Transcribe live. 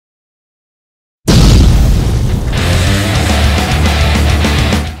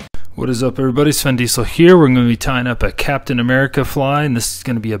What is up, everybody? Sven Diesel here. We're going to be tying up a Captain America fly, and this is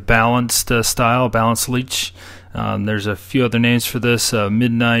going to be a balanced style, balanced leech. There's a few other names for this,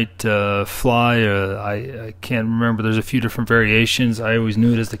 midnight fly. I can't remember. There's a few different variations. I always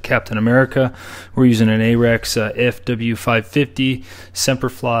knew it as the Captain America. We're using an Ahrex FW550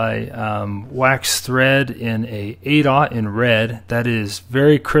 Semperfli wax thread in a 8/0 in red. That is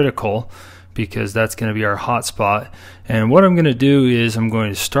very critical, because that's going to be our hot spot. And what I'm going to do is I'm going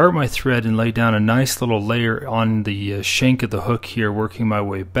to start my thread and lay down a nice little layer on the shank of the hook here, working my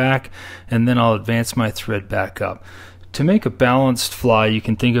way back, and then I'll advance my thread back up. To make a balanced fly, you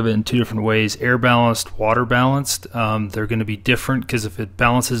can think of it in two different ways: air balanced, water balanced. They're going to be different because if it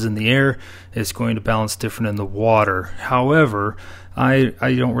balances in the air, it's going to balance different in the water. However, I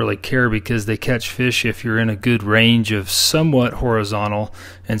don't really care, because they catch fish if you're in a good range of somewhat horizontal.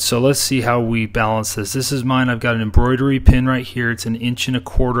 And so let's see how we balance this. This is mine. I've got an embroidery pin right here. It's 1 1/4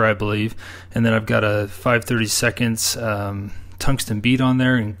 inches, I believe. And then I've got a 5/32 tungsten bead on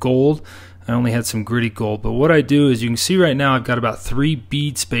there in gold. I only had some gritty gold, but what I do is, you can see right now I've got about 3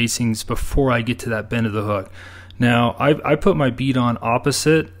 bead spacings before I get to that bend of the hook. Now I put my bead on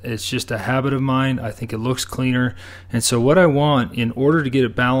opposite. It's just a habit of mine. I think it looks cleaner. And so what I want, in order to get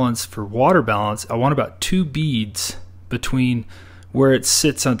it balanced for water balance, I want about 2 beads between where it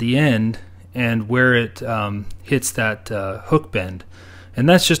sits at the end and where it hits that hook bend. And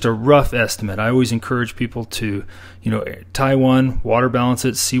that's just a rough estimate. I always encourage people to, tie one, water balance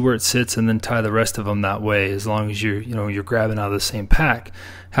it, see where it sits, and then tie the rest of them that way, as long as you're grabbing out of the same pack.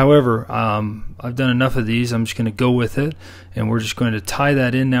 However, I've done enough of these. I'm just going to go with it, and we're just going to tie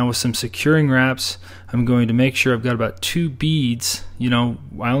that in now with some securing wraps. I'm going to make sure I've got about 2 beads. I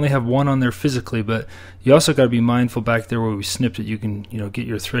only have 1 on there physically, but you also got to be mindful back there where we snipped it. You can, get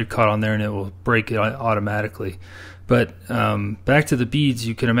your thread caught on there and it will break it automatically. But back to the beads,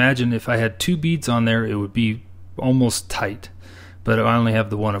 you can imagine if I had 2 beads on there, it would be almost tight. But I only have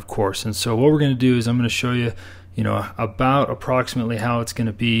the 1, of course. And so what we're going to do is I'm going to show you, about approximately how it's going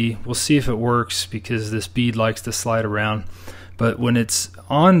to be. We'll see if it works, because this bead likes to slide around. But when it's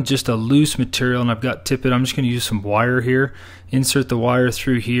on just a loose material and I've got tippet, I'm just going to use some wire here. Insert the wire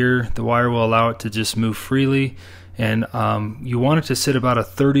through here. The wire will allow it to just move freely. And you want it to sit about a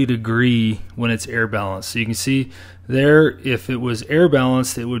 30° when it's air balanced. So you can see there, if it was air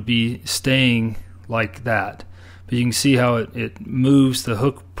balanced, it would be staying like that. But you can see how it moves. The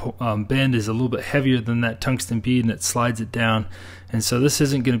hook bend is a little bit heavier than that tungsten bead, and it slides it down. And so this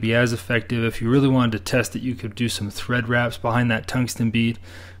isn't going to be as effective. If you really wanted to test it, you could do some thread wraps behind that tungsten bead.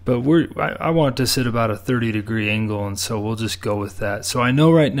 But I want it to sit about a 30° angle, and so we'll just go with that. So I know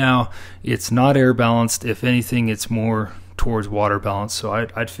right now it's not air balanced. If anything, it's more towards water balance, so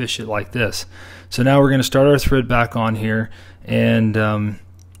I'd fish it like this. So now we're going to start our thread back on here, and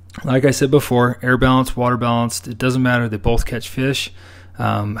like I said before, air balanced, water balanced, it doesn't matter. They both catch fish.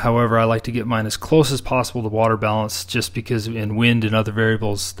 However, I like to get mine as close as possible to water balance, just because in wind and other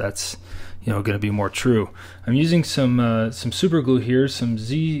variables, that's going to be more true. I'm using some super glue here, some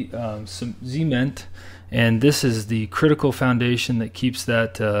Z-Ment, and this is the critical foundation that keeps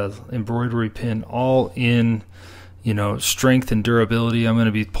that embroidery pin all in, strength and durability. I'm going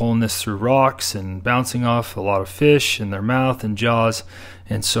to be pulling this through rocks and bouncing off a lot of fish in their mouth and jaws,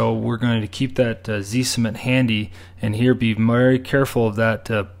 and so we're going to keep that Z-Cement handy. And here, be very careful of that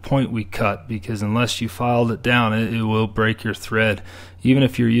point we cut, because unless you filed it down, it will break your thread. Even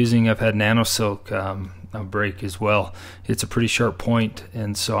if you're using, I've had nano silk break as well. It's a pretty sharp point,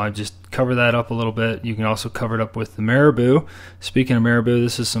 and so I just cover that up a little bit. You can also cover it up with the marabou. Speaking of marabou,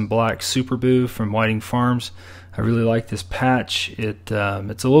 this is some black super boo from Whiting Farms. I really like this patch. It's a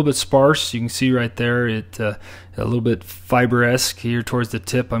little bit sparse. You can see right there, a little bit fiber-esque here towards the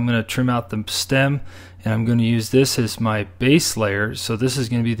tip. I'm going to trim out the stem, and I'm going to use this as my base layer. So this is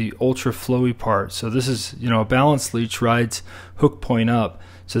going to be the ultra flowy part. So this is, a balanced leech rides hook point up.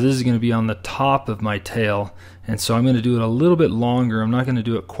 So this is going to be on the top of my tail, and so I'm going to do it a little bit longer. I'm not going to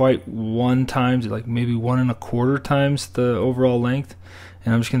do it quite 1 times, like maybe 1 1/4 times the overall length.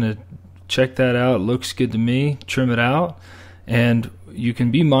 And I'm just going to check that out. It looks good to me. Trim it out, and you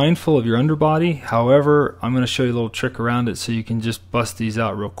can be mindful of your underbody. However, I'm going to show you a little trick around it so you can just bust these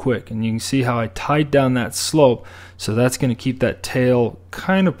out real quick. And you can see how I tied down that slope, so that's going to keep that tail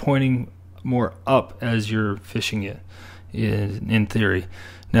kind of pointing more up as you're fishing it, in theory.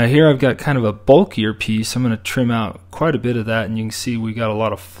 Now here I've got kind of a bulkier piece. I'm going to trim out quite a bit of that, and you can see we got a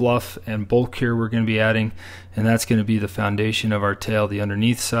lot of fluff and bulk here we're going to be adding, and that's going to be the foundation of our tail, the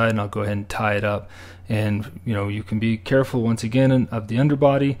underneath side, and I'll go ahead and tie it up. and you can be careful once again of the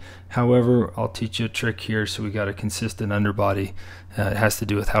underbody. However, I'll teach you a trick here so we got a consistent underbody. It has to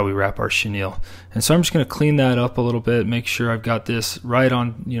do with how we wrap our chenille. And so I'm just going to clean that up a little bit, make sure I've got this right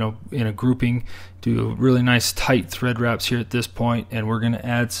on, in a grouping. Do really nice tight thread wraps here at this point, and we're going to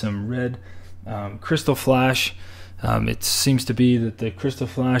add some red crystal flash. It seems to be that the crystal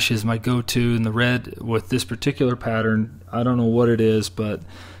flash is my go-to in the red with this particular pattern. I don't know what it is, but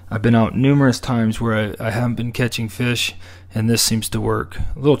I've been out numerous times where I haven't been catching fish, and this seems to work.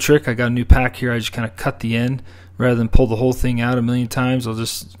 A little trick, I got a new pack here. I just kind of cut the end rather than pull the whole thing out a million times. I'll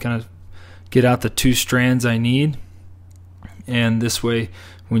just kind of get out the 2 strands I need, and this way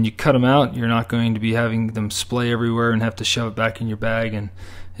when you cut them out, you're not going to be having them splay everywhere and have to shove it back in your bag, and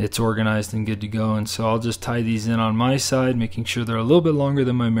it's organized and good to go. And so I'll just tie these in on my side, making sure they're a little bit longer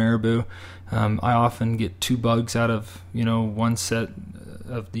than my marabou. I often get 2 bugs out of one set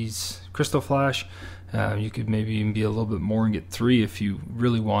of these crystal flash. You could maybe even be a little bit more and get 3 if you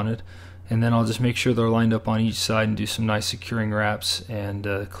really wanted. And then I'll just make sure they're lined up on each side and do some nice securing wraps and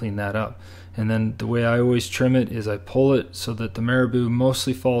clean that up. And then the way I always trim it is I pull it so that the marabou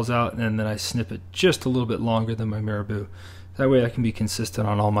mostly falls out, and then I snip it just a little bit longer than my marabou. That way I can be consistent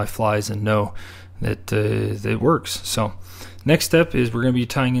on all my flies and know that it works. So next step is we're going to be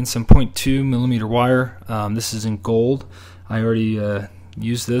tying in some 0.2 millimeter wire. This is in gold. I already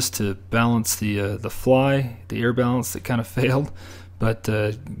used this to balance the fly, the air balance that kind of failed. But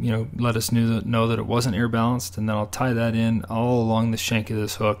let us know that it wasn't air balanced, and then I'll tie that in all along the shank of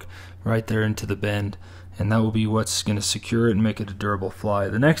this hook right there into the bend, and that will be what's going to secure it and make it a durable fly.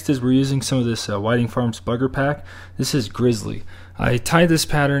 The next is we're using some of this Whiting Farms bugger pack. This is grizzly. I tie this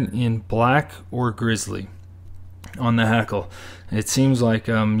pattern in black or grizzly on the hackle. It seems like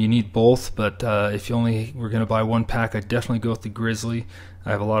you need both, but if you only were going to buy one pack, I'd definitely go with the grizzly. I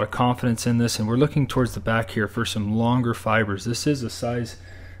have a lot of confidence in this, and we're looking towards the back here for some longer fibers. This is a size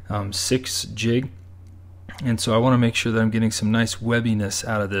 6 jig, and so I want to make sure that I'm getting some nice webbiness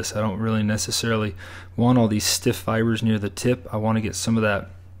out of this. I don't really necessarily want all these stiff fibers near the tip. I want to get some of that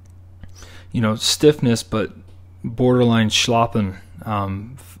stiffness but borderline schloppen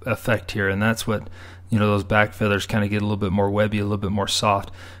effect here, and that's what those back feathers kind of get a little bit more webby, a little bit more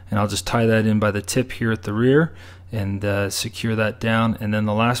soft. And I'll just tie that in by the tip here at the rear and secure that down. And then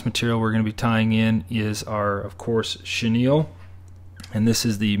the last material we're going to be tying in is our, of course, chenille, and this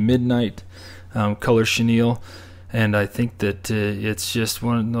is the Midnight color chenille. And I think that it's just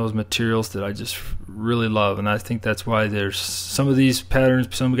one of those materials that I just really love, and I think that's why there's some of these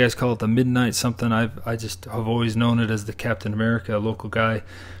patterns. Some guys call it the Midnight something. I just have always known it as the Captain America. A local guy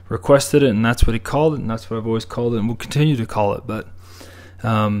requested it, and that's what he called it, and that's what I've always called it, and we'll continue to call it. But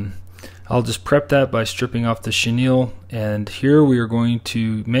I'll just prep that by stripping off the chenille, and here we are going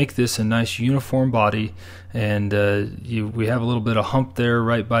to make this a nice uniform body. And we have a little bit of hump there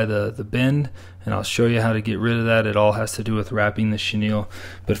right by the bend, and I'll show you how to get rid of that. It all has to do with wrapping the chenille.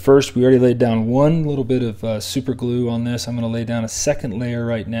 But first, we already laid down one little bit of super glue on this. I'm going to lay down a second layer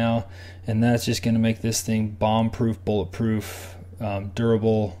right now, and that's just going to make this thing bomb-proof, bulletproof,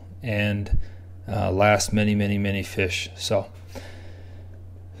 durable, and last many fish. So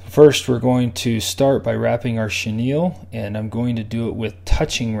first, we're going to start by wrapping our chenille, and I'm going to do it with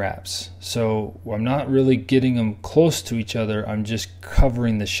touching wraps. So I'm not really getting them close to each other, I'm just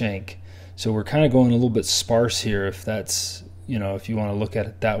covering the shank. So we're kind of going a little bit sparse here, if that's, if you want to look at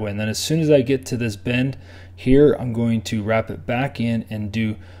it that way. And then as soon as I get to this bend here, I'm going to wrap it back in and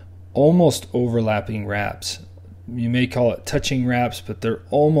do almost overlapping wraps. You may call it touching wraps, but they're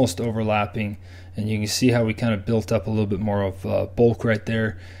almost overlapping, and you can see how we kind of built up a little bit more of bulk right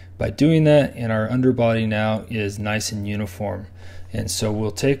there by doing that, and our underbody now is nice and uniform. And so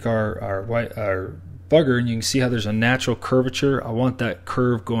we'll take our bugger, and you can see how there's a natural curvature. I want that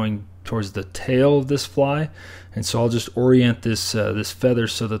curve going towards the tail of this fly, and so I'll just orient this feather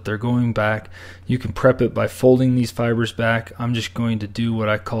so that they're going back. You can prep it by folding these fibers back. I'm just going to do what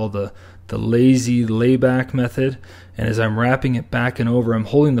I call the lazy layback method, and as I'm wrapping it back and over, I'm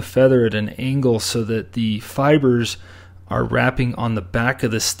holding the feather at an angle so that the fibers are wrapping on the back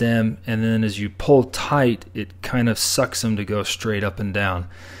of the stem, and then as you pull tight, it kind of sucks them to go straight up and down.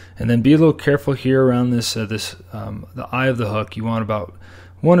 And then be a little careful here around the eye of the hook. You want about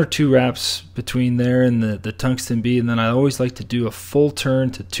 1 or 2 wraps between there and the tungsten bead, and then I always like to do a full turn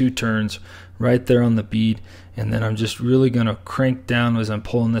to 2 turns right there on the bead, and then I'm just really going to crank down as I'm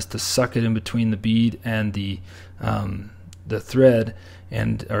pulling this to suck it in between the bead and the thread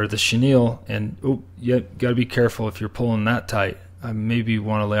or the chenille. And got to be careful if you're pulling that tight. I maybe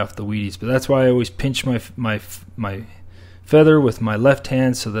want to lay off the weedies, but that's why I always pinch my feather with my left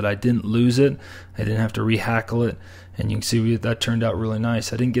hand so that I didn't lose it. I didn't have to rehackle it, and you can see that turned out really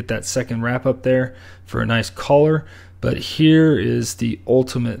nice. I didn't get that second wrap up there for a nice collar, but here is the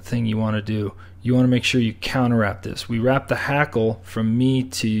ultimate thing you want to do. You want to make sure you counter wrap this. We wrap the hackle from me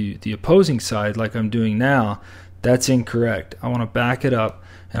to the opposing side like I'm doing now. That's incorrect. I want to back it up,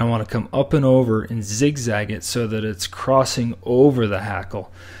 and I want to come up and over and zigzag it so that it's crossing over the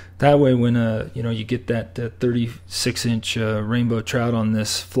hackle. That way when you get that 36-inch rainbow trout on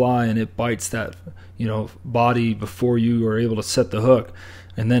this fly and it bites that body before you are able to set the hook,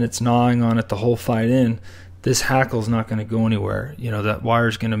 and then it's gnawing on it the whole fight in, this hackle's not going to go anywhere. That wire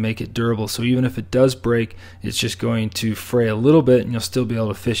is going to make it durable. So even if it does break, it's just going to fray a little bit, and you'll still be able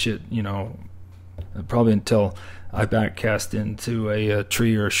to fish it, probably until I back cast into a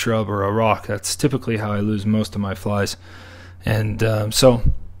tree or a shrub or a rock. That's typically how I lose most of my flies. And so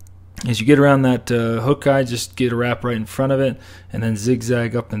as you get around that hook guide, just get a wrap right in front of it and then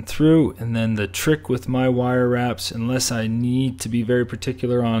zigzag up and through. And then the trick with my wire wraps, unless I need to be very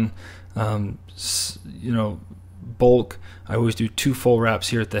particular on bulk, I always do 2 full wraps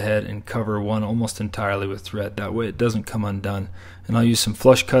here at the head and cover one almost entirely with thread. That way it doesn't come undone. And I'll use some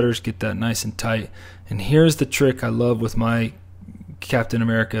flush cutters, get that nice and tight. And here's the trick I love with my Captain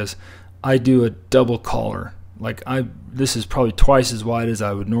Americas. I do a double collar. This is probably twice as wide as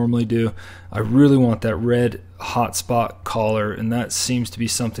I would normally do. I really want that red hot spot collar, and that seems to be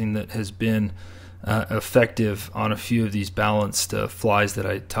something that has been effective on a few of these balanced flies that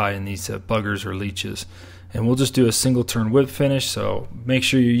I tie in these buggers or leeches. And we'll just do a single turn whip finish, so make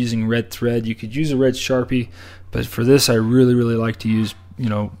sure you're using red thread. You could use a red Sharpie, but for this I really like to use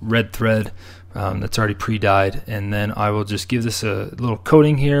red thread that's already pre-dyed. And then I will just give this a little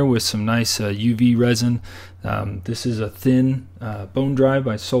coating here with some nice UV resin. This is a thin bone dry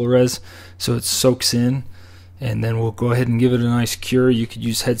by Solarez, so it soaks in. And then we'll go ahead and give it a nice cure. You could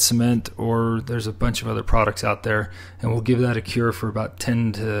use head cement, or there's a bunch of other products out there, and we'll give that a cure for about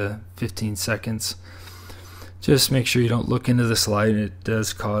 10 to 15 seconds. Just make sure you don't look into this light. It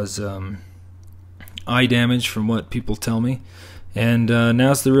does cause eye damage from what people tell me. And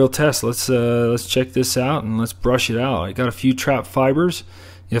now's the real test. Let's check this out and let's brush it out. I got a few trap fibers.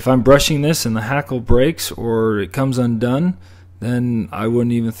 If I'm brushing this and the hackle breaks or it comes undone, then I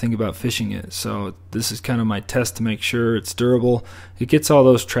wouldn't even think about fishing it. So this is kind of my test to make sure it's durable. It gets all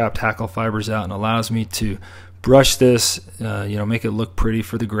those trapped hackle fibers out and allows me to brush this, make it look pretty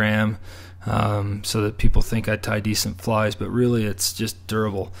for the gram, so that people think I tie decent flies, but really it's just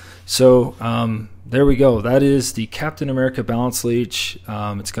durable. So there we go. That is the Captain America Balance Leech.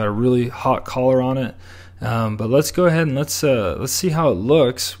 It's got a really hot collar on it, but let's go ahead and let's see how it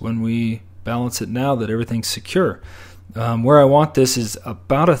looks when we balance it now that everything's secure. Where I want this is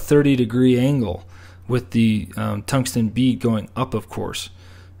about a 30-degree angle with the tungsten bead going up, of course.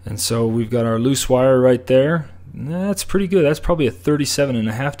 And so we've got our loose wire right there. That's pretty good. That's probably a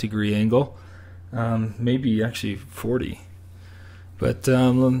 37.5-degree angle, maybe actually 40. But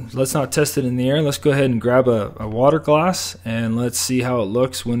let's not test it in the air. Let's go ahead and grab a water glass and let's see how it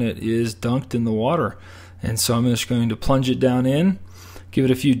looks when it is dunked in the water. And so I'm just going to plunge it down in, give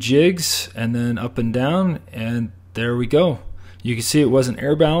it a few jigs, and then up and down, and there we go. You can see it wasn't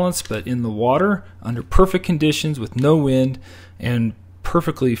air balanced, but in the water, under perfect conditions with no wind and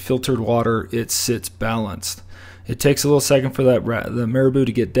perfectly filtered water, it sits balanced. It takes a little second for the marabou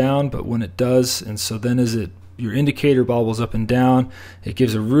to get down, but when it does, and so then as your indicator bobbles up and down, it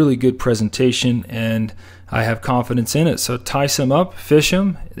gives a really good presentation, and I have confidence in it. So tie some up, fish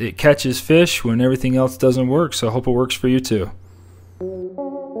them. It catches fish when everything else doesn't work, so I hope it works for you too.